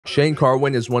Shane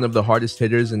Carwin is one of the hardest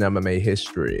hitters in MMA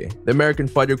history. The American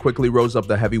fighter quickly rose up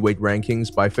the heavyweight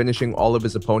rankings by finishing all of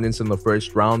his opponents in the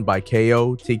first round by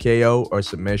KO, TKO, or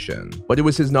submission. But it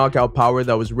was his knockout power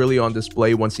that was really on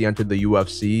display once he entered the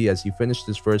UFC, as he finished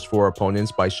his first 4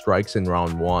 opponents by strikes in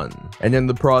round 1. And in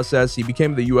the process, he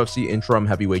became the UFC interim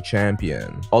heavyweight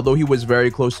champion. Although he was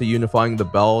very close to unifying the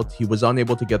belt, he was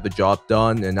unable to get the job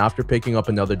done, and after picking up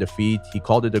another defeat, he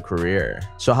called it a career.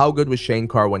 So how good was Shane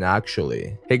Carwin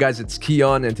actually? Hey guys, it's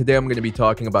Kiiyon, and today I'm going to be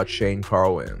talking about Shane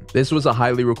Carwin. This was a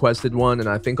highly requested one, and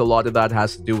I think a lot of that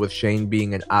has to do with Shane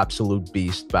being an absolute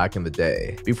beast back in the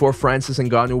day. Before Francis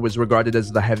Ngannou was regarded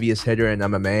as the heaviest hitter in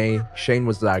MMA, Shane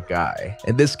was that guy.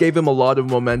 And this gave him a lot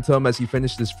of momentum as he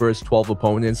finished his first 12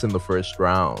 opponents in the first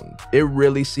round. It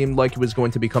really seemed like he was going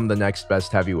to become the next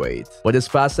best heavyweight. But as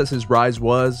fast as his rise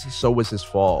was, so was his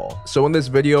fall. So in this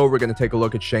video, we're going to take a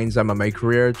look at Shane's MMA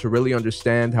career to really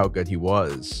understand how good he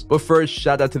was. But first,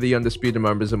 shout out to the undisputed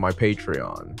members of my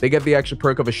Patreon. They get the extra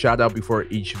perk of a shout out before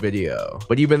each video.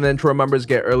 But even the interim members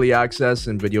get early access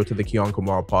and video to the Kiiyon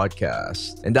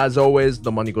podcast. And as always, the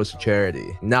money goes to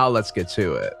charity. Now let's get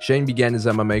to it. Shane began his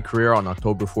MMA career on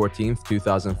October 14th,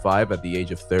 2005 at the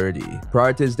age of 30.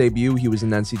 Prior to his debut, he was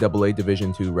an NCAA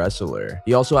Division II wrestler.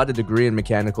 He also had a degree in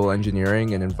mechanical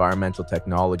engineering and environmental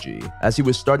technology. As he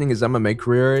was starting his MMA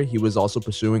career, he was also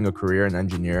pursuing a career in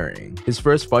engineering. His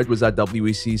first fight was at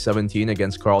WEC 17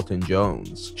 against Carlton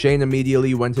Jones. Shane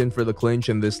immediately went in for the clinch,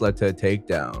 and this led to a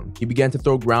takedown. He began to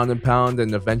throw ground and pound,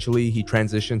 and eventually he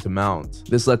transitioned to mount.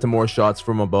 This led to more shots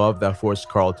from above that forced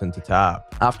Carlton to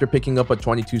tap. After picking up a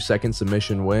 22-second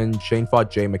submission win, Shane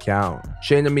fought Jay McCown.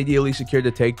 Shane immediately secured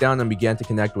a takedown and began to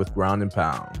connect with ground and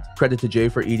pound. Credit to Jay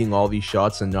for eating all these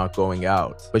shots and not going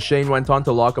out. But Shane went on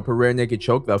to lock up a rear naked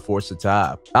choke that forced a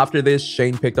tap. After this,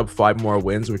 Shane picked up 5 more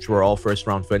wins, which were all first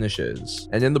round finishes.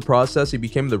 And in the process, he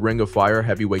became the Ring of Fire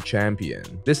heavyweight champion.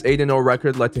 This 8-0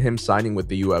 record led to him signing with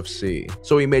the UFC.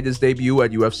 So he made his debut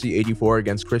at UFC 84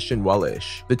 against Christian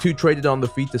Wellish. The two traded on the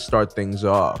feet to start things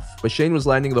off. But Shane was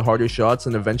landing the harder shots,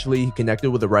 and eventually he connected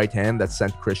with a right hand that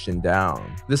sent Christian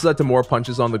down. This led to more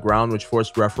punches on the ground, which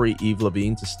forced referee Yves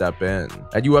Levine to step in.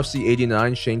 At UFC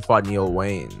 89, Shane fought Neil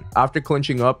Wayne. After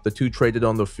clinching up, the two traded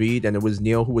on the feet, and it was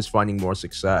Neil who was finding more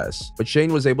success. But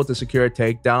Shane was able to secure a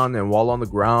takedown, and while on the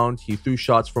ground, he threw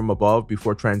shots from above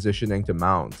before transitioning to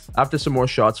mount. After some more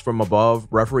shots from above,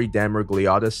 referee Dan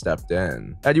Miragliotta stepped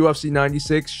in. At UFC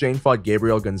 96, Shane fought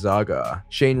Gabriel Gonzaga.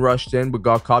 Shane rushed in but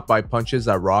got caught by punches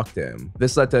that rocked him.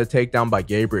 This led to a takedown by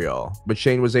Gabriel, but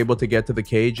Shane was able to get to the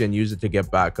cage and use it to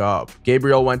get back up.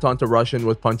 Gabriel went on to rush in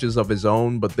with punches of his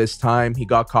own, but this time he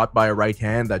got caught by a right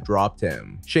hand that dropped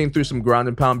him. Shane threw some ground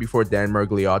and pound before Dan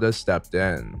Miragliotta stepped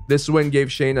in. This win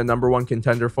gave Shane a #1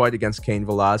 contender fight against Cain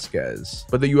Velasquez,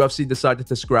 but the UFC decided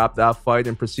to scrap that fight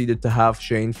and proceeded to have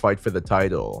Shane fight for the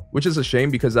title, which is a shame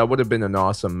because that would have been an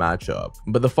awesome matchup.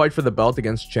 But the fight for the belt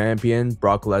against champion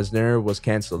Brock Lesnar was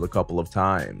cancelled a couple of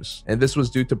times, and this was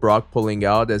due to Brock pulling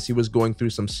out as he was going through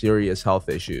some serious health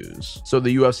issues. So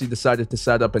the UFC decided to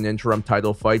set up an interim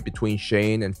title fight between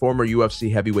Shane and former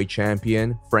UFC heavyweight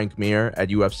champion Frank Mir at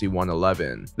UFC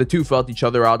 111. The two felt each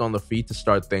other out on the feet to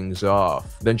start things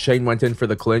off. Then Shane went in for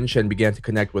the clinch and began to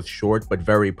connect with short but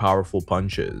very powerful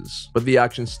punches. But the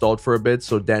action stalled for a bit,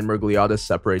 so Dan Miragliotta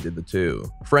separated the two.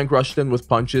 Frank rushed in with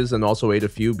punches and also ate a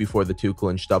few before the two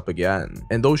clinched up again.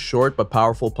 And those short but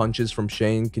powerful punches from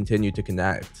Shane continued to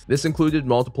connect. This included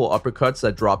multiple uppercuts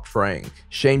that dropped Frank.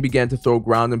 Shane began to throw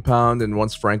ground and pound, and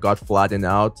once Frank got flattened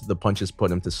out, the punches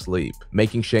put him to sleep,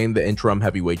 making Shane the interim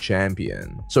heavyweight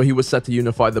champion. So he was set to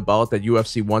unify the belt at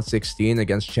UFC 116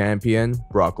 against champion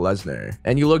Brock Lesnar.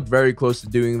 And he looked very close to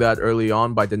doing that early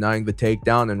on by denying the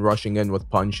takedown and rushing in with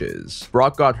punches.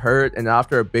 Brock got hurt, and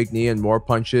after a big knee and more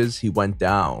punches, he went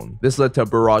down. This led to a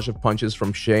barrage of punches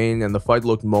from Shane, and the fight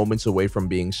looked moments away from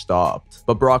being stopped.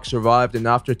 But Brock survived, and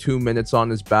after 2 minutes on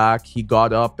his back, he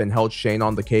got up and held Shane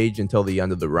on the cage until the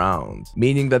end of the round,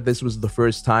 meaning that this was the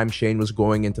first time Shane was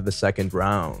going into the second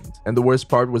round. And the worst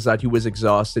part was that he was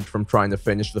exhausted from trying to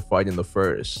finish the fight in the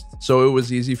first. So it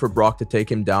was easy for Brock to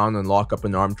take him down and lock up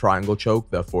an arm triangle choke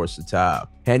that forced a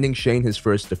tap, handing Shane his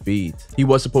first defeat. He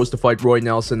was supposed to fight Roy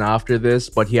Nelson after this,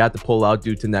 but he had to pull out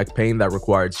due to neck pain that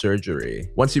required surgery.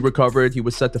 Once he recovered, he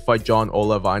was set to fight John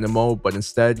Olav Inamo, but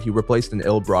instead he replaced an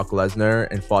ill Brock Lesnar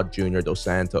and fought Junior Dos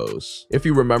Santos. If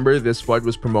you remember, this fight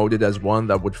was promoted as one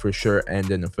that would for sure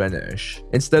end in a finish.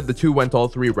 Instead, the two went all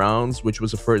 3 rounds, which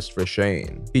was a first for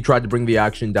Shane. He tried to bring the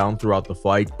action down throughout the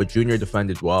fight, but Junior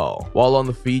defended well. While on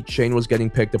the feet, Shane was getting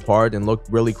picked apart and looked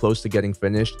really close to getting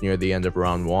finished near the end of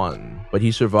round 1. But he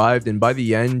He survived, and by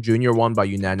the end, Junior won by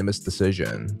unanimous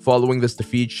decision. Following this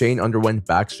defeat, Shane underwent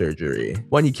back surgery.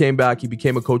 When he came back, he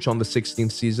became a coach on the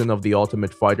 16th season of The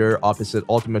Ultimate Fighter opposite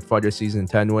Ultimate Fighter Season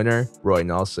 10 winner, Roy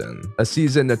Nelson. A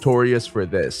season notorious for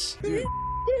this.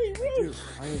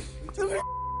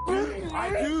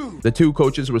 The two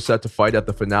coaches were set to fight at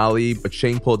the finale, but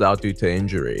Shane pulled out due to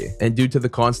injury. And due to the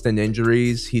constant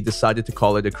injuries, he decided to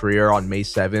call it a career on May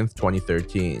 7th,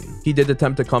 2013. He did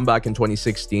attempt to come back in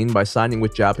 2016 by signing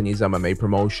with Japanese MMA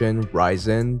promotion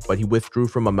Rizin, but he withdrew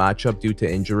from a matchup due to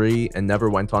injury and never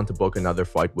went on to book another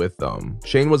fight with them.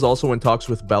 Shane was also in talks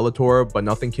with Bellator, but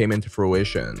nothing came into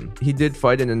fruition. He did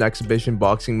fight in an exhibition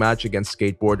boxing match against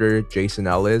skateboarder Jason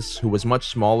Ellis, who was much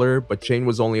smaller, but Shane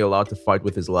was only allowed to fight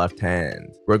with his left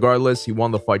hand. Regardless, he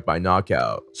won the fight by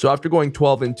knockout. So after going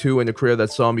 12-2 in a career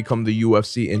that saw him become the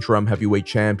UFC interim heavyweight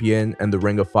champion and the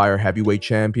Ring of Fire heavyweight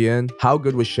champion, how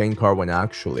good was Shane Carwin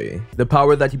actually? The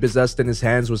power that he possessed in his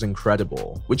hands was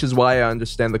incredible, which is why I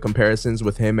understand the comparisons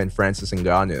with him and Francis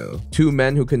Ngannou. Two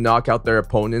men who can knock out their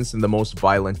opponents in the most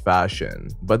violent fashion,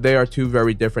 but they are two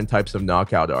very different types of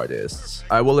knockout artists.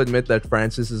 I will admit that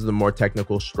Francis is the more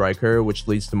technical striker, which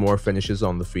leads to more finishes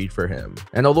on the feet for him.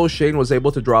 And although Shane was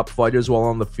able to drop fighters while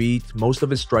on the feet, most of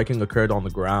his striking occurred on the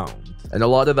ground. And a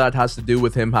lot of that has to do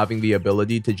with him having the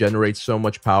ability to generate so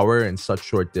much power in such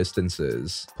short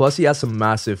distances. Plus, he has some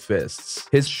massive fists.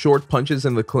 His short punches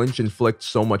in the clinch inflict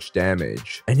so much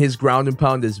damage. And his ground and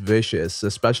pound is vicious,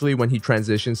 especially when he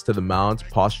transitions to the mount,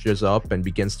 postures up, and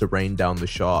begins to rain down the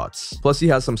shots. Plus, he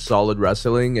has some solid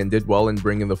wrestling and did well in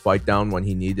bringing the fight down when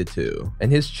he needed to.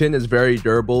 And his chin is very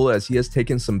durable as he has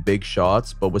taken some big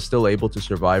shots, but was still able to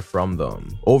survive from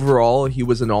them. Overall, he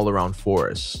was an all-around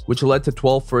force, which led to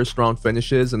 12 first-round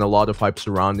finishes and a lot of hype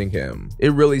surrounding him.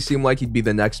 It really seemed like he'd be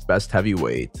the next best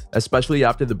heavyweight, especially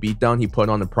after the beatdown he put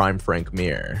on a prime Frank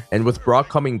Mir. And with Brock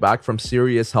coming back from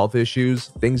serious health issues,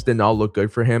 things did not look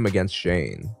good for him against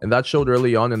Shane. And that showed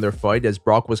early on in their fight as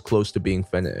Brock was close to being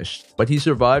finished. But he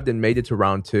survived and made it to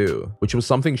round 2, which was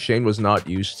something Shane was not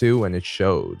used to, and it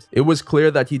showed. It was clear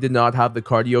that he did not have the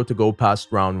cardio to go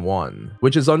past round 1,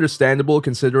 which is understandable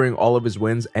considering all of his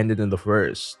wins ended in the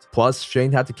first. Plus,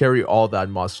 Shane had to carry all that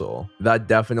muscle. That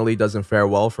definitely doesn't fare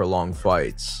well for long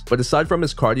fights. But aside from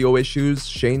his cardio issues,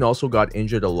 Shane also got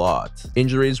injured a lot.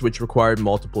 Injuries which required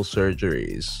multiple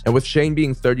surgeries. And with Shane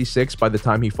being 36 by the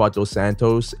time he fought Dos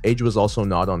Santos, age was also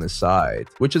not on his side.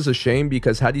 Which is a shame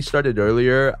because had he started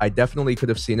earlier, I definitely could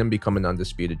have seen him become an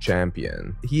undisputed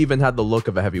champion. He even had the look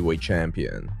of a heavyweight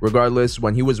champion. Regardless,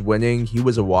 when he was winning, he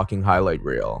was a walking highlight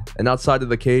reel. And outside of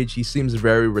the cage, he seems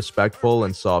very respectful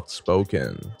and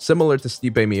soft-spoken. Similar to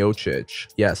Stipe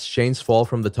Miocic. Yes, Shane's fall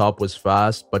from the top was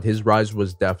fast, but his rise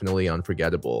was definitely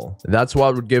unforgettable. That's why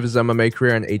I would give his MMA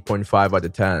career an 8.5 out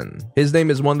of 10. His name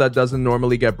is one that doesn't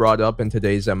normally get brought up in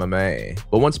today's MMA.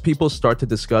 But once people start to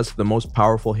discuss the most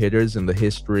powerful hitters in the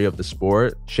history of the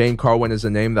sport, Shane Carwin is a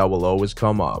name that will always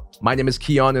come up. My name is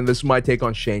Kiiyon, and this is my take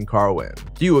on Shane Carwin.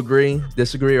 Do you agree,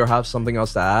 disagree, or have something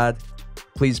else to add?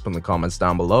 Please put in the comments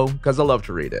down below, because I love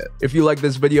to read it. If you like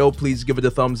this video, please give it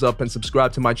a thumbs up and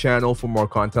subscribe to my channel for more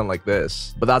content like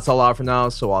this. But that's all out for now,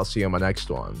 so I'll see you in my next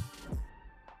one.